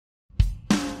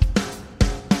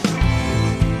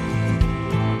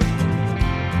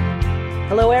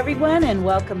Hello, everyone, and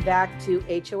welcome back to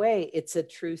HOA. It's a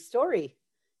true story.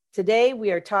 Today, we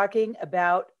are talking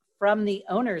about, from the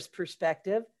owner's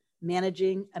perspective,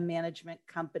 managing a management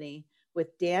company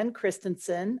with Dan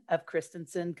Christensen of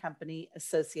Christensen Company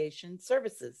Association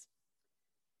Services.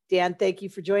 Dan, thank you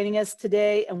for joining us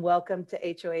today, and welcome to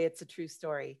HOA. It's a true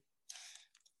story.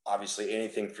 Obviously,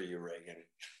 anything for you, Reagan.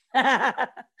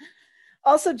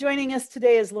 Also joining us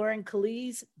today is Lauren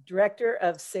Calise, Director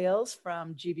of Sales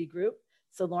from GB Group.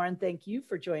 So Lauren, thank you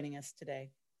for joining us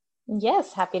today.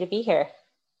 Yes, happy to be here.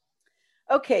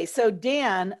 Okay, so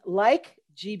Dan, like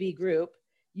GB Group,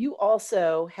 you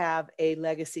also have a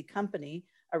legacy company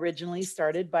originally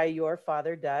started by your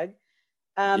father, Doug.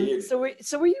 So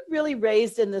were you really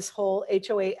raised in this whole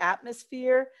HOA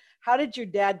atmosphere? How did your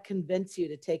dad convince you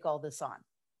to take all this on?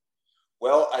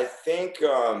 Well, I think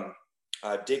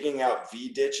digging out V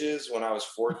ditches when I was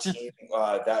 14,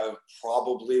 that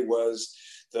probably was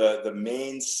the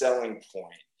main selling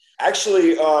point.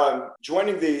 Actually,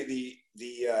 joining the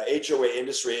HOA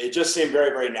industry, it just seemed very,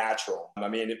 very natural. I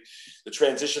mean, the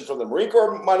transition from the Marine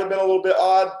Corps might have been a little bit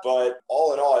odd, but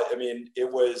all in all, I mean,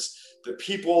 it was the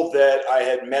people that I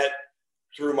had met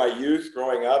through my youth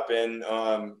growing up, and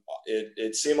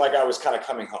it seemed like I was kind of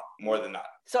coming home more than not.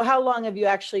 So how long have you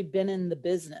actually been in the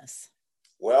business?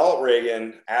 Well,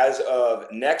 Reagan, as of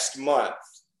next month,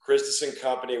 Christensen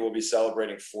Company will be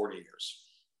celebrating 40 years.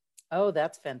 Oh,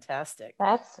 that's fantastic.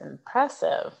 That's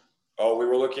impressive. Oh, we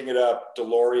were looking it up.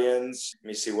 DeLoreans. Let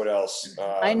me see what else.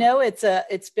 I know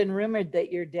it's been rumored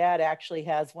that your dad actually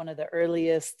has one of the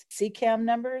earliest CCAM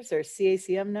numbers or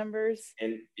CACM numbers.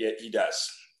 And yeah, he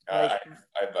does. I've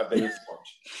been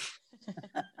informed.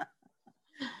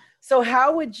 So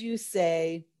how would you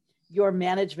say your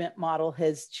management model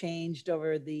has changed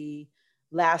over the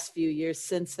last few years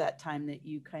since that time that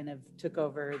you kind of took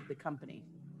over the company?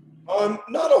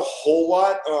 Not a whole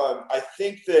lot. I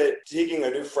think that taking a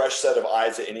new, fresh set of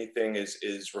eyes at anything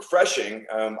is refreshing.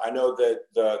 I know that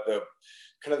the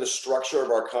kind of the structure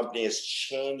of our company has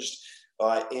changed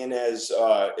in as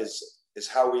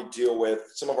how we deal with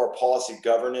some of our policy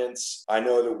governance. I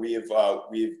know that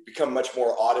we've become much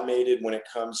more automated when it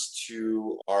comes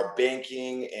to our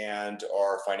banking and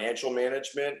our financial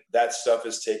management. That stuff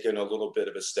has taken a little bit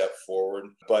of a step forward,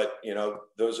 but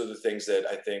those are the things that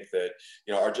I think that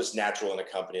are just natural in a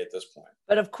company at this point.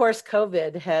 But of course,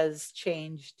 COVID has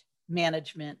changed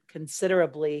management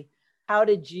considerably. How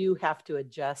did you have to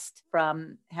adjust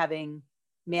from having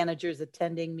managers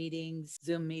attending meetings,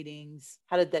 Zoom meetings?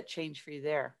 How did that change for you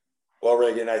there? Well,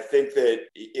 Reagan, I think that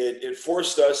it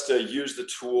forced us to use the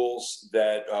tools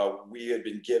that we had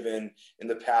been given in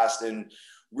the past and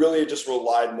really just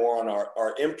relied more on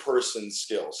our in-person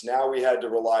skills. Now we had to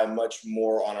rely much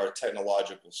more on our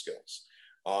technological skills.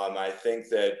 I think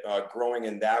that growing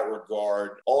in that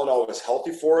regard, all in all, was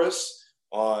healthy for us,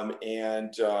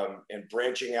 and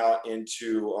branching out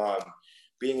into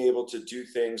being able to do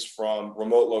things from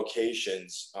remote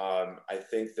locations. I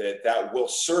think that will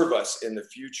serve us in the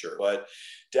future, but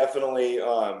definitely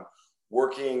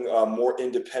working more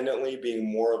independently,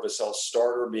 being more of a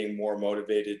self-starter, being more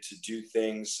motivated to do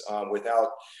things without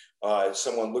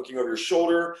someone looking over your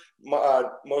shoulder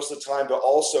most of the time, but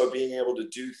also being able to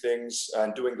do things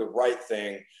and doing the right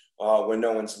thing when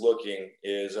no one's looking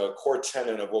is a core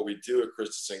tenet of what we do at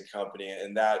Christensen Company,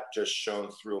 and that just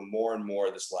shone through more and more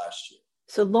this last year.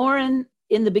 So Lauren,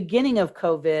 in the beginning of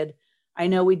COVID, I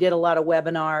know we did a lot of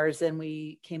webinars and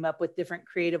we came up with different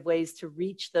creative ways to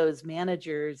reach those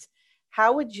managers.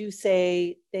 How would you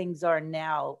say things are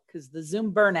now? Because the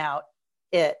Zoom burnout,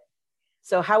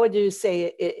 so how would you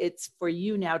say it's for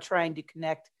you now trying to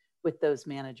connect with those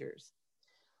managers?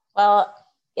 Well,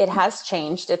 it has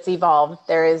changed. It's evolved.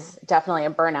 There is definitely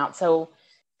a burnout. So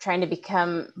trying to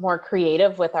become more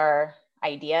creative with our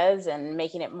ideas and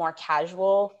making it more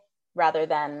casual rather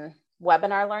than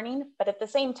webinar learning. But at the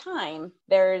same time,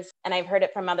 and I've heard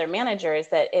it from other managers,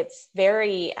 that it's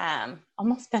very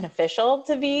almost beneficial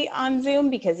to be on Zoom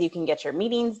because you can get your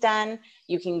meetings done.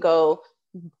 You can go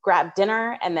grab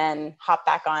dinner and then hop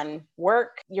back on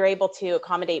work. You're able to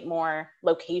accommodate more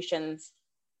locations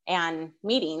and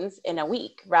meetings in a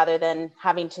week rather than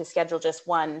having to schedule just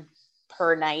one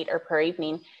per night or per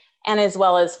evening. And as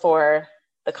well as for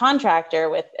the contractor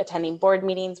with attending board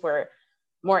meetings, we're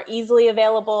more easily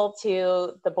available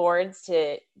to the boards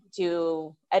to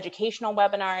do educational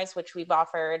webinars, which we've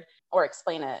offered, or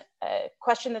explain a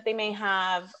question that they may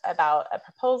have about a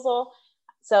proposal.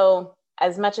 So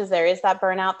as much as there is that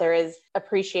burnout, there is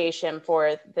appreciation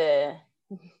for the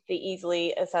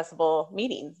easily accessible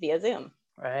meetings via Zoom.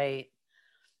 Right.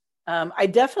 I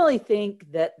definitely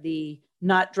think that the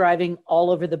not driving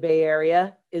all over the Bay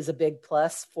Area is a big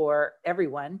plus for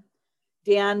everyone.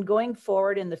 Dan, going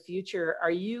forward in the future,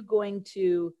 are you going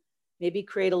to maybe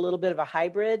create a little bit of a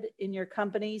hybrid in your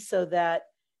company so that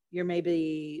you're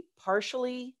maybe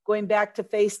partially going back to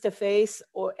face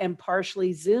or and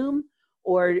partially Zoom,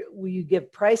 or will you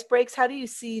give price breaks? How do you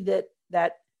see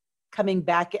that coming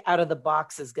back out of the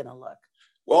box is going to look?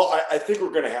 Well, I think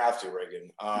we're going to have to,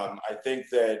 Reagan. I think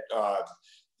that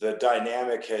the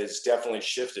dynamic has definitely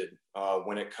shifted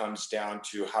when it comes down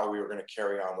to how we were going to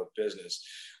carry on with business.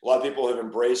 A lot of people have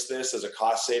embraced this as a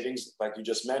cost savings, like you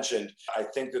just mentioned. I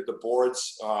think that the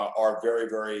boards are very,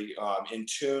 very in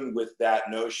tune with that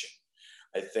notion.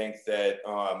 I think that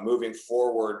moving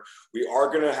forward, we are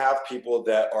going to have people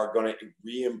that are going to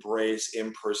re-embrace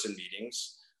in-person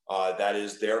meetings. That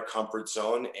is their comfort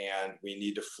zone, and we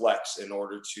need to flex in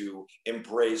order to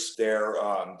embrace their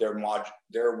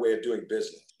way of doing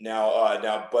business. Now,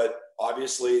 but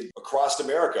obviously across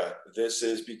America, this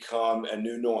has become a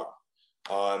new norm,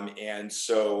 and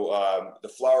so the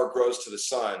flower grows to the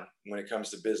sun when it comes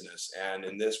to business. And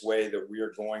in this way, that we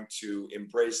are going to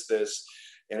embrace this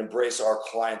and embrace our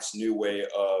clients' new way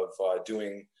of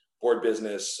doing board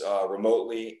business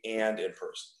remotely and in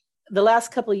person. The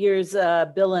last couple of years,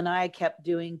 Bill and I kept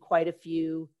doing quite a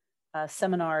few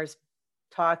seminars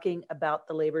talking about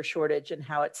the labor shortage and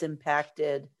how it's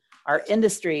impacted our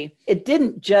industry. It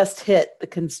didn't just hit the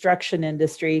construction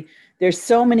industry. There's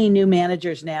so many new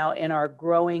managers now in our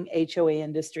growing HOA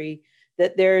industry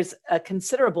that there's a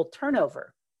considerable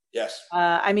turnover. Yes.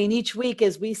 I mean, each week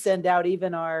as we send out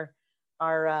even our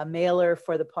mailer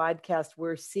for the podcast,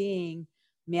 we're seeing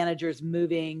managers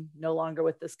moving, no longer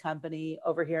with this company,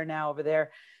 over here now, over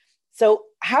there. So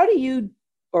how do you,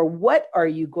 or what are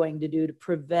you going to do to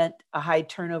prevent a high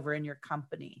turnover in your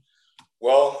company?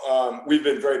 Well, we've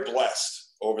been very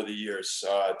blessed over the years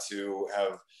to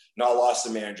have not lost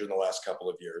a manager in the last couple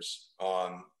of years.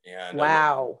 And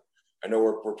wow, I know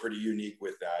we're pretty unique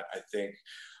with that. I think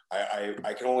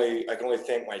I can only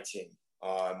thank my team.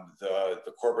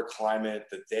 The corporate climate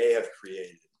that they have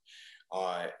created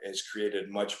has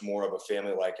created much more of a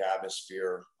family-like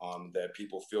atmosphere, that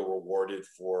people feel rewarded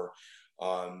for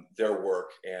their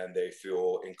work, and they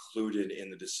feel included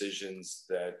in the decisions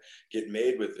that get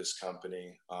made with this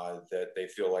company, that they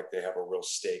feel like they have a real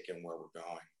stake in where we're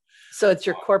going. So it's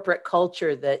your corporate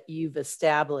culture that you've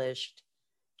established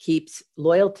keeps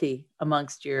loyalty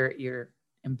amongst your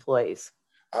employees.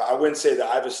 I wouldn't say that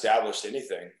I've established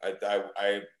anything.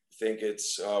 I think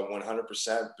it's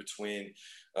 100% between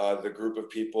the group of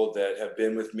people that have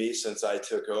been with me since I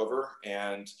took over,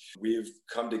 and we've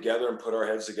come together and put our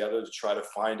heads together to try to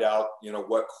find out,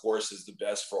 what course is the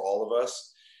best for all of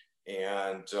us.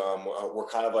 And we're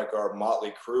kind of like our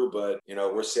motley crew, but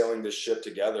we're sailing this ship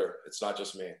together. It's not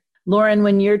just me. Lauren,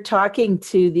 when you're talking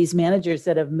to these managers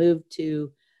that have moved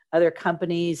to other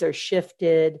companies or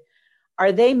shifted,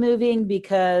 are they moving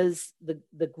because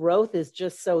the growth is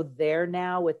just so there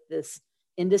now with this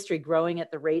industry growing at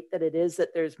the rate that it is,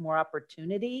 that there's more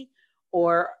opportunity?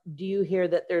 Or do you hear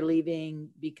that they're leaving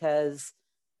because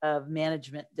of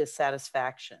management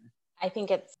dissatisfaction? I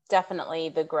think it's definitely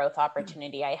the growth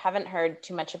opportunity. I haven't heard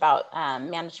too much about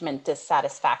management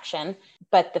dissatisfaction,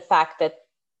 but the fact that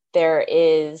there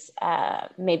is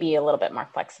maybe a little bit more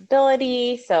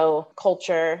flexibility, so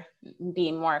culture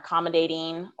being more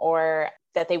accommodating, or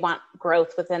that they want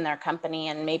growth within their company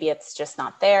and maybe it's just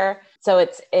not there. So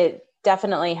it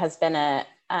definitely has been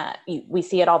we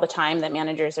see it all the time that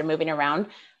managers are moving around,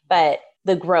 but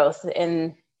the growth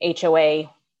in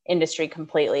HOA industry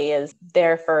completely is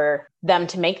there for them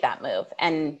to make that move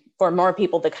and for more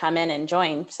people to come in and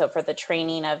join. So for the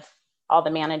training of all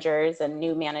the managers and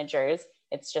new managers,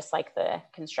 it's just like the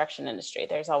construction industry.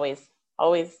 There's always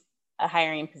a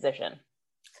hiring position.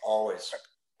 Always.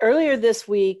 Earlier this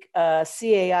week,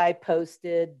 CAI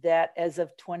posted that as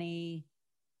of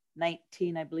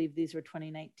 2019, I believe these were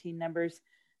 2019 numbers,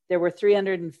 there were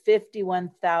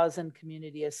 351,000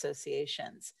 community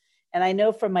associations. And I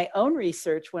know from my own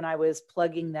research, when I was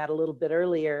plugging that a little bit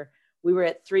earlier, we were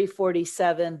at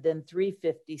 347, then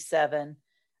 357,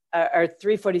 or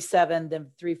 347, then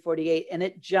 348, and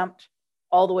it jumped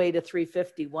all the way to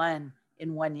 351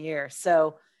 in 1 year.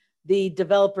 So the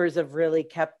developers have really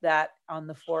kept that on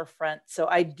the forefront. So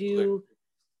I do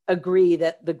agree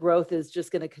that the growth is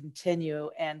just going to continue,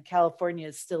 and California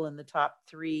is still in the top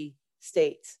 3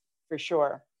 states for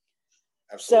sure.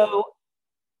 Absolutely. So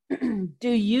do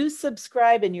you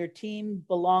subscribe and your team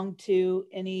belong to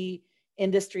any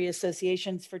industry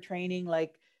associations for training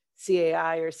like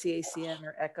CAI or CACN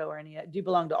or ECHO or any? Do you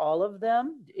belong to all of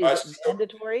them? Is it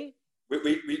mandatory?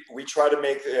 we try to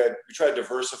we try to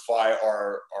diversify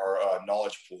our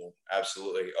knowledge pool.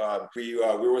 Absolutely. We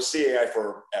were with CAI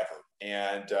forever,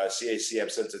 and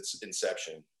CACM since its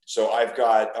inception. So I've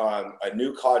got a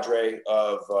new cadre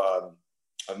of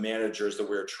managers that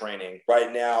we're training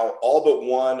right now. All but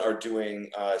one are doing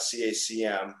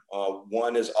CACM.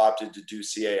 One has opted to do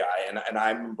CAI, and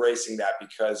I'm embracing that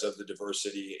because of the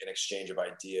diversity and exchange of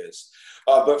ideas.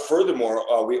 But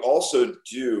furthermore, we also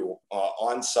do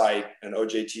on-site and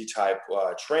OJT type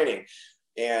training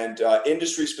and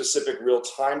industry-specific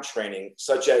real-time training,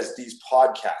 such as these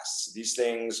podcasts. These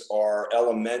things are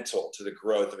elemental to the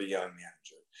growth of a young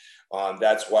manager.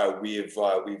 That's why we've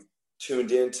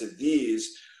tuned into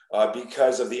these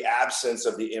because of the absence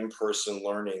of the in-person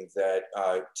learning that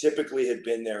typically had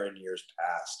been there in years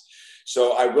past.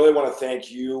 So I really want to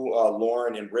thank you,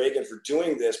 Lauren and Reagan, for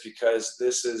doing this, because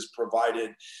this has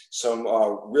provided some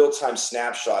real-time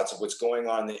snapshots of what's going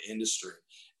on in the industry.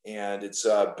 And it's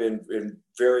been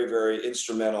very, very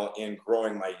instrumental in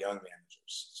growing my young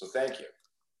managers. So thank you.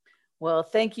 Well,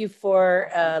 thank you for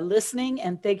listening,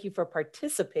 and thank you for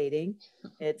participating.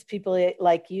 It's people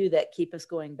like you that keep us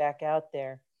going back out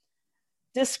there.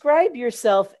 Describe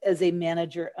yourself as a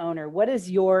manager owner. What is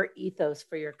your ethos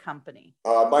for your company?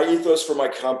 My ethos for my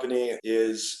company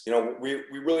is, we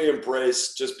really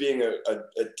embrace just being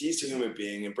a decent human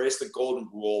being, embrace the golden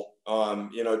rule,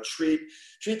 treat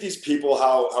these people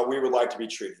how we would like to be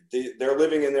treated. They're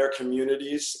living in their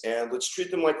communities, and let's treat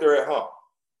them like they're at home,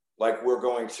 like we're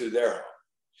going to their home.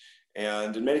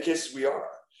 And in many cases we are.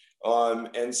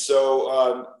 And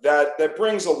so that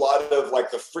brings a lot of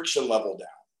like the friction level down.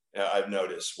 I've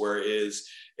noticed, whereas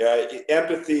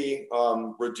empathy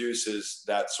reduces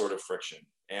that sort of friction.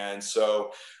 And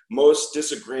so most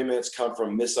disagreements come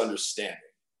from misunderstanding.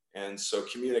 And so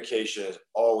communication is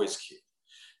always key.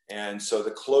 And so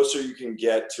the closer you can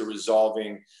get to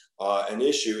resolving an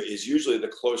issue is usually the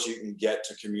closer you can get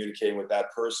to communicating with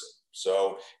that person.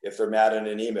 So if they're mad in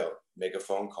an email, make a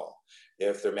phone call.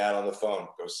 If they're mad on the phone,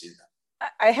 go see them.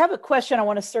 I have a question. I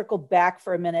want to circle back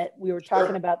for a minute. We were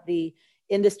talking about the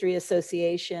industry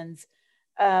associations.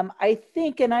 I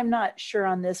think, and I'm not sure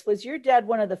on this, was your dad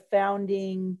one of the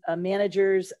founding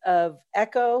managers of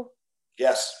ECHO?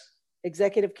 Yes.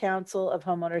 Executive Council of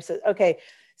Homeowners. Okay.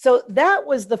 So that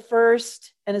was the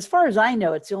first, and as far as I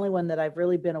know, it's the only one that I've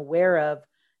really been aware of,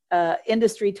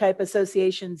 industry type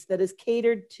associations that is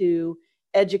catered to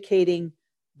educating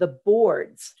the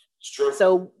boards. It's true.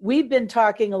 So we've been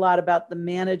talking a lot about the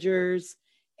managers,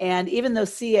 and even though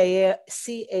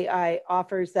CAI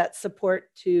offers that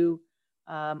support to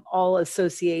all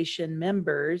association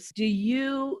members, do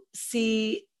you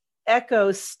see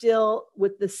ECHO still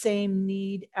with the same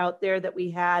need out there that we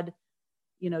had,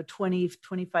 20,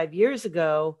 25 years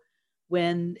ago,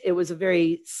 when it was a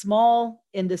very small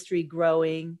industry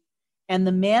growing, and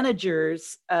the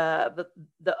managers,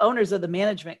 the owners of the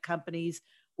management companies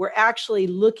were actually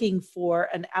looking for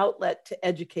an outlet to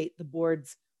educate the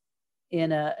boards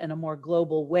in a more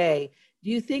global way?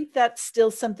 Do you think that's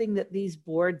still something that these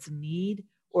boards need,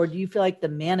 or do you feel like the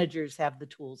managers have the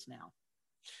tools now?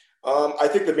 I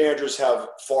think the managers have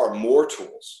far more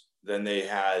tools than they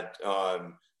had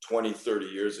 20, 30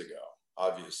 years ago,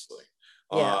 obviously.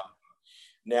 Yeah.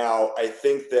 Now, I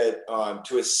think that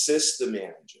to assist the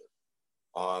manager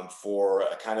for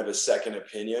a kind of a second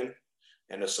opinion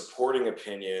and a supporting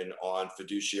opinion on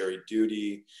fiduciary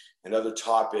duty and other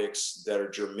topics that are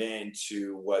germane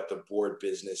to what the board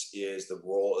business is, the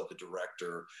role of the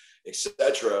director,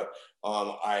 etc.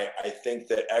 I think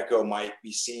that ECHO might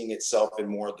be seeing itself in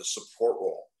more of the support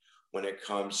role when it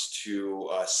comes to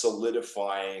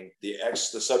solidifying the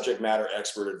subject matter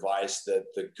expert advice that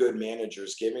the good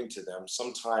managers giving to them.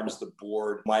 Sometimes the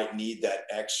board might need that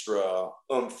extra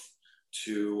oomph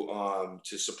to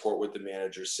support what the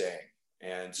manager's saying.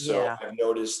 And so I've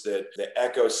noticed that the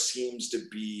ECHO seems to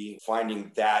be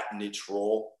finding that niche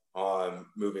role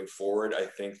moving forward. I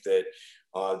think that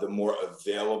the more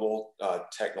available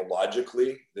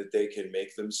technologically that they can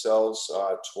make themselves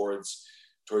towards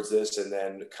this, and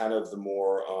then kind of the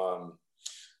more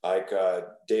like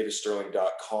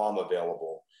davidsterling.com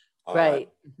available right.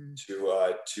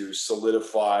 to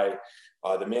solidify.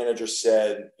 The manager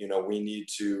said, we need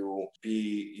to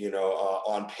be,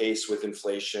 on pace with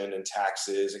inflation and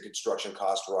taxes and construction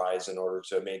cost rise in order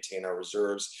to maintain our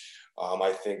reserves.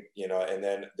 I think, and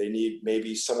then they need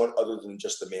maybe someone other than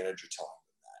just the manager telling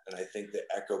them that. And I think that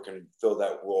ECHO can fill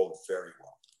that role very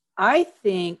well. I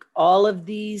think all of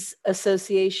these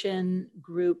association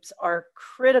groups are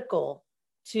critical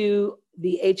to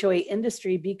the HOA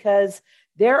industry, because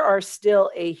there are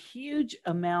still a huge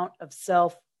amount of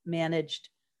self-managed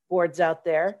boards out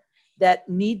there that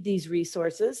need these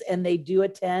resources, and they do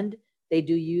attend, they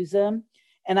do use them.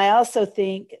 And I also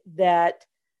think that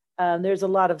there's a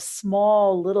lot of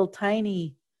small, little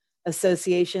tiny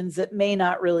associations that may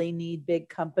not really need big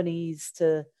companies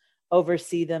to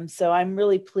oversee them. So I'm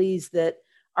really pleased that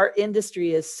our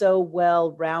industry is so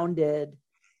well rounded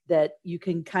that you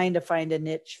can kind of find a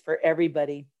niche for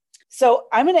everybody. So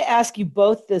I'm going to ask you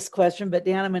both this question, but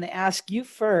Dan, I'm going to ask you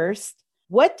first.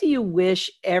 What do you wish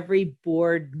every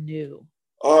board knew?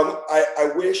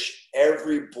 I wish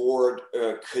every board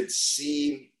could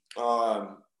see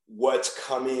what's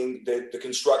coming, the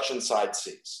construction side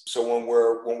sees. So when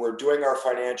we're doing our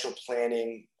financial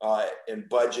planning and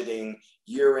budgeting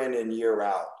year in and year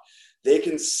out, they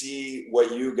can see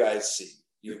what you guys see,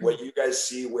 what you guys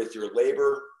see with your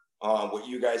labor, what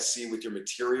you guys see with your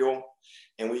material,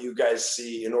 and what you guys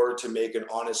see in order to make an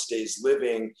honest day's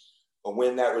living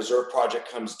when that reserve project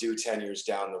comes due 10 years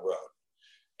down the road.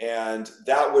 And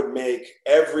that would make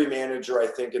every manager, I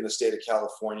think, in the state of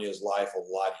California's life a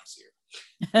lot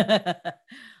easier.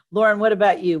 Lauren, what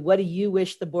about you? What do you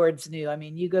wish the boards knew? I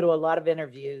mean, you go to a lot of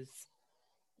interviews.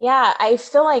 Yeah, I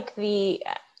feel like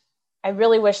I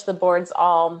really wish the boards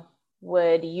all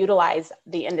would utilize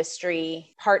the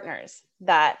industry partners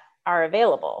that are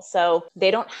available. So they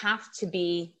don't have to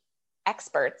be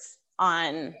experts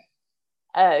on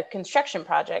a construction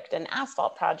project, an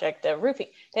asphalt project, a roofing.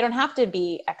 They don't have to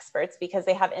be experts because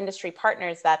they have industry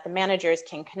partners that the managers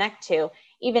can connect to,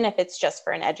 even if it's just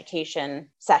for an education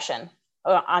session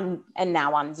and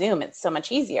now on Zoom, it's so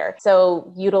much easier.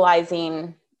 So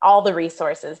utilizing all the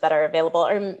resources that are available,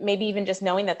 or maybe even just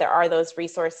knowing that there are those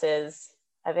resources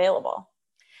available.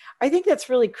 I think that's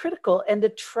really critical, and to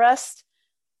trust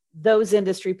those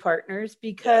industry partners,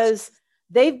 because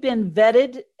they've been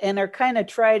vetted and are kind of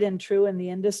tried and true in the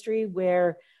industry,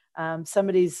 where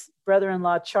somebody's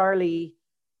brother-in-law, Charlie,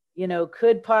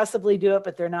 could possibly do it,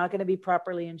 but they're not going to be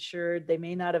properly insured. They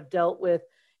may not have dealt with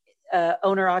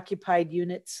owner-occupied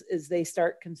units as they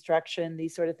start construction,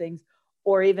 these sort of things,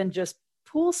 or even just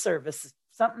pool service,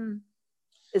 something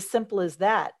as simple as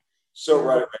that. So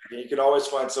right, you can always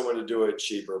find someone to do it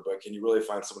cheaper, but can you really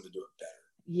find someone to do it better?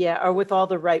 Yeah, or with all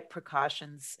the right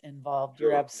precautions involved.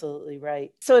 You're absolutely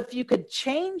right. So if you could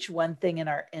change one thing in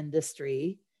our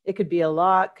industry, it could be a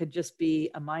lot, could just be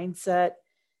a mindset.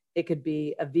 It could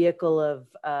be a vehicle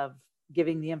of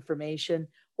giving the information.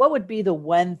 What would be the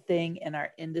one thing in our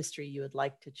industry you would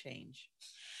like to change?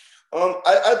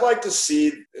 I'd like to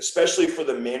see, especially for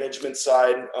the management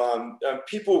side,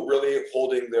 people really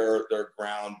holding their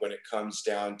ground when it comes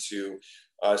down to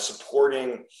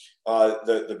supporting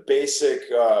the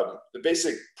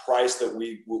basic price that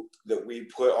we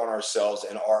put on ourselves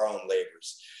and our own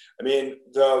labors. I mean,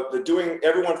 the doing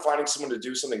everyone finding someone to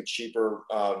do something cheaper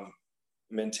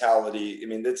mentality. I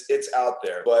mean, it's out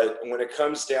there. But when it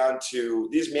comes down to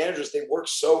these managers, they work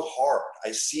so hard.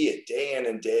 I see it day in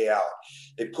and day out.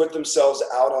 They put themselves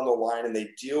out on the line and they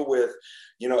deal with,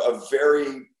 a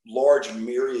very large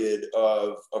myriad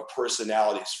of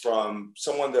personalities, from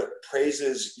someone that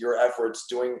praises your efforts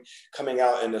coming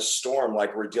out in a storm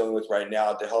like we're dealing with right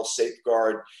now to help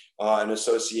safeguard an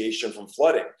association from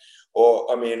flooding. Or,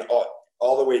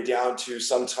 all the way down to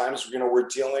sometimes, we're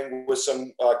dealing with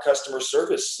some customer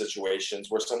service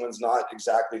situations where someone's not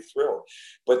exactly thrilled.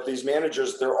 But these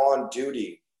managers, they're on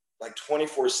duty like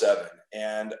 24/7.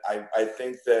 And I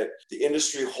think that the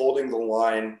industry holding the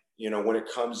line, when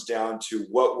it comes down to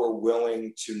what we're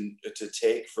willing to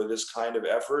take for this kind of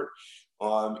effort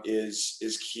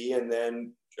is key. And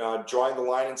then drawing the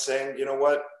line and saying, you know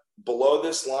what, below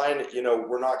this line,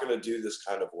 we're not going to do this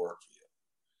kind of work for you.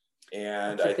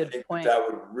 And I think that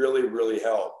would really, really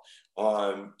help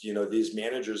these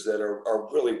managers that are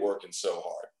really working so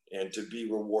hard, and to be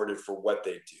rewarded for what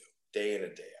they do day in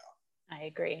and day out. I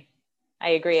agree.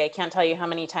 I can't tell you how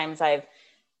many times I've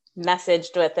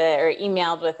messaged with or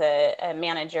emailed with a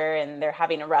manager and they're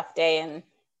having a rough day and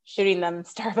shooting them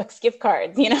Starbucks gift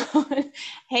cards,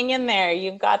 hang in there,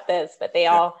 you've got this. But they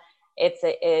all, it's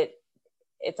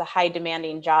a high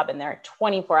demanding job, and they're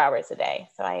 24 hours a day.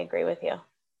 So I agree with you.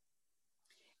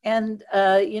 And,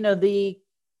 the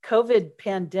COVID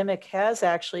pandemic has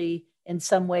actually, in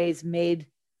some ways, made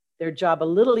their job a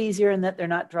little easier in that they're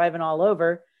not driving all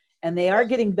over, and they are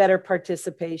getting better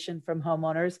participation from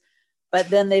homeowners. But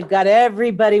then they've got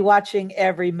everybody watching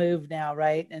every move now,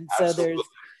 right? And so Absolutely.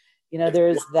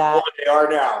 there's that. They are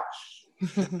now.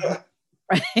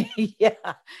 Right?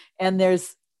 Yeah. And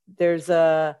there's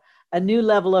a new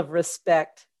level of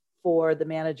respect for the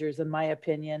managers, in my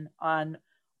opinion, on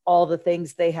all the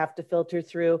things they have to filter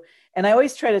through. And I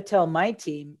always try to tell my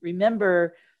team,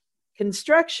 remember,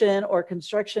 construction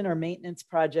or maintenance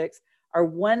projects are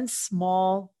one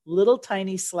small, little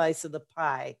tiny slice of the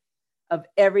pie of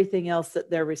everything else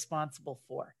that they're responsible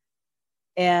for.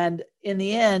 And in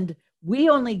the end, we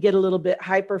only get a little bit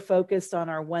hyper focused on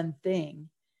our one thing,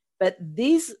 but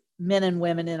these men and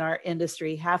women in our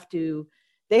industry have to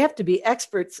be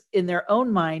experts in their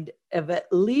own mind of at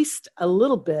least a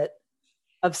little bit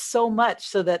of so much,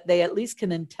 so that they at least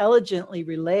can intelligently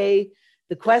relay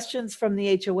the questions from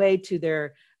the HOA to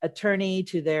their attorney,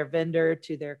 to their vendor,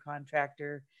 to their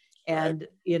contractor. And,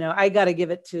 you know, I got to give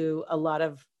it to a lot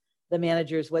of the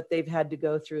managers. What they've had to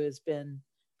go through has been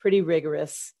pretty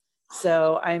rigorous.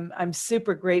 So I'm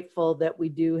super grateful that we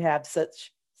do have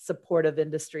such supportive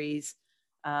industries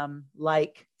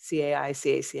like CAI,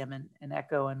 CACM, and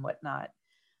ECHO and whatnot.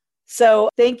 So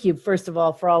thank you, first of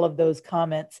all, for all of those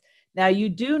comments. Now, you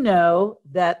do know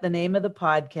that the name of the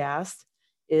podcast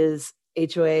is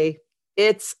HOA,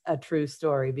 It's a True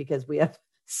Story, because we have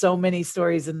so many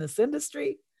stories in this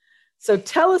industry. So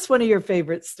tell us one of your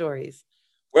favorite stories.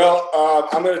 Well,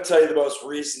 I'm going to tell you the most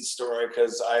recent story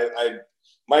because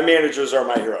my managers are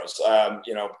my heroes.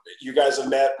 You know, you guys have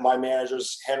met my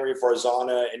managers, Henry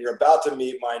Farzana, and you're about to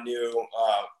meet my new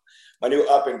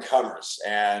up and comers.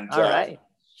 And all right.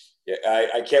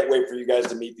 I can't wait for you guys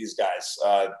to meet these guys.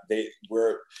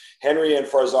 Henry and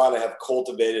Farzana have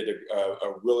cultivated a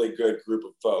really good group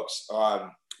of folks.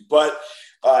 But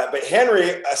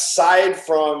Henry, aside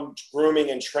from grooming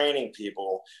and training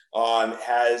people,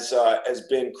 has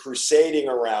been crusading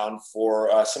around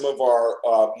for some of our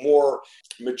more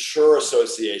mature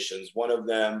associations. One of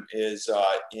them is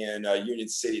in Union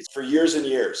City. For years and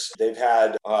years, they've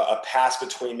had a pass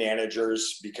between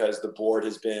managers because the board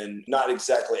has been not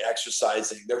exactly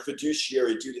exercising their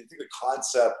fiduciary duty. I think the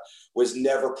concept was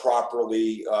never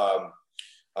properly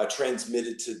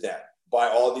transmitted to them by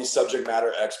all these subject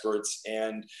matter experts.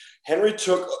 And Henry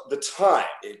took the time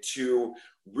to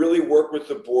really work with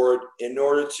the board in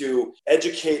order to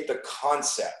educate the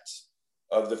concept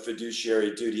of the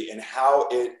fiduciary duty and how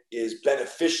it is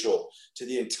beneficial to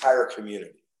the entire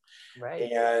community. Right.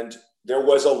 And there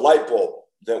was a light bulb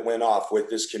that went off with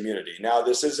this community. Now,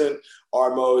 this isn't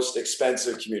our most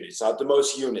expensive community. It's not the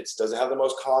most units, doesn't have the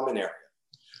most common area.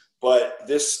 But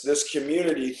this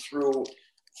community, through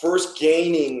first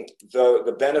gaining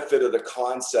the benefit of the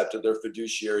concept of their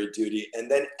fiduciary duty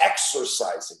and then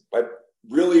exercising by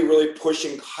really, really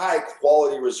pushing high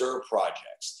quality reserve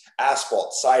projects,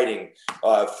 asphalt, siding,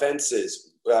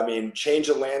 fences, change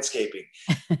of landscaping.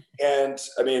 And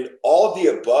all of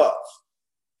the above.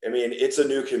 It's a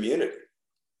new community.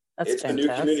 It's fantastic. A new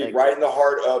community right in the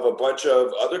heart of a bunch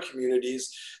of other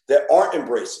communities that aren't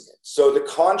embracing it. So the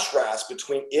contrast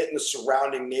between it and the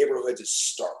surrounding neighborhoods is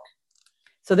stark.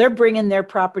 So they're bringing their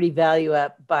property value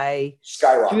up by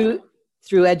skyrocketing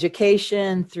through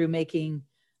education, through making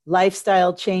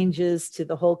lifestyle changes to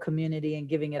the whole community and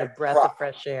giving it a breath of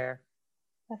fresh air.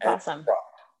 That's awesome.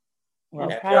 Well,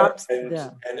 and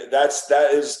that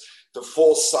is the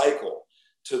full cycle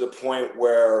to the point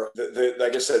where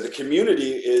like I said, the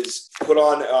community is put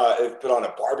on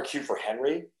a barbecue for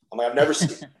Henry. I've never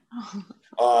seen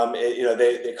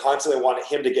they constantly wanted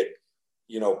him to get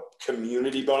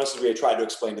community bonuses. We tried to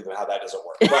explain to them how that doesn't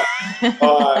work.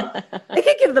 But they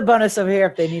can give the bonus over here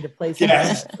if they need a place.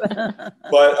 Yes.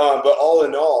 but all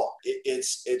in all,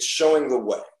 it's showing the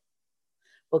way.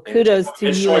 Well, kudos to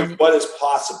you. It's showing what is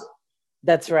possible.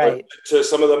 That's right. To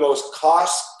some of the most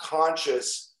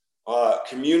cost-conscious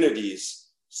communities,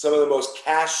 some of the most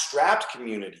cash-strapped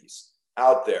communities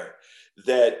out there,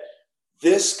 that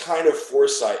this kind of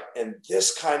foresight and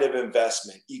this kind of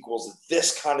investment equals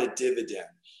this kind of dividend.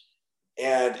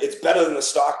 And it's better than the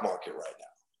stock market right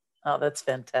now. Oh, that's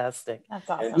fantastic. That's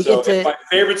awesome. And so it's my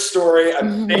favorite story.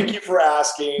 Thank you for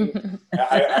asking.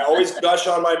 I always gush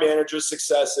on my manager's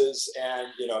successes and,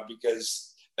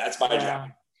 because that's my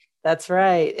job. That's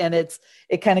right. And it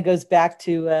kind of goes back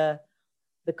to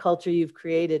the culture you've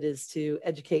created is to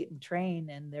educate and train,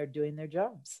 and they're doing their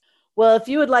jobs. Well, if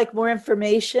you would like more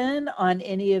information on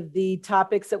any of the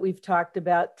topics that we've talked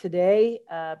about today,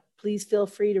 please feel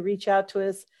free to reach out to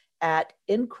us at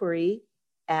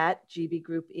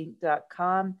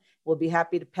inquiry@gbgroupinc.com. We'll be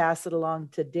happy to pass it along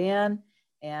to Dan.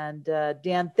 And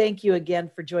Dan, thank you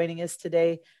again for joining us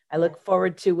today. I look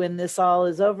forward to when this all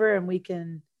is over and we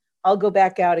can all go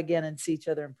back out again and see each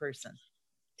other in person.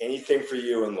 Anything for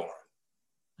you and Lauren.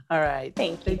 All right.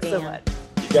 Thanks so much.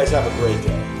 You guys have a great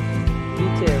day. You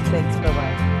too. Thanks.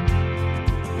 Bye-bye.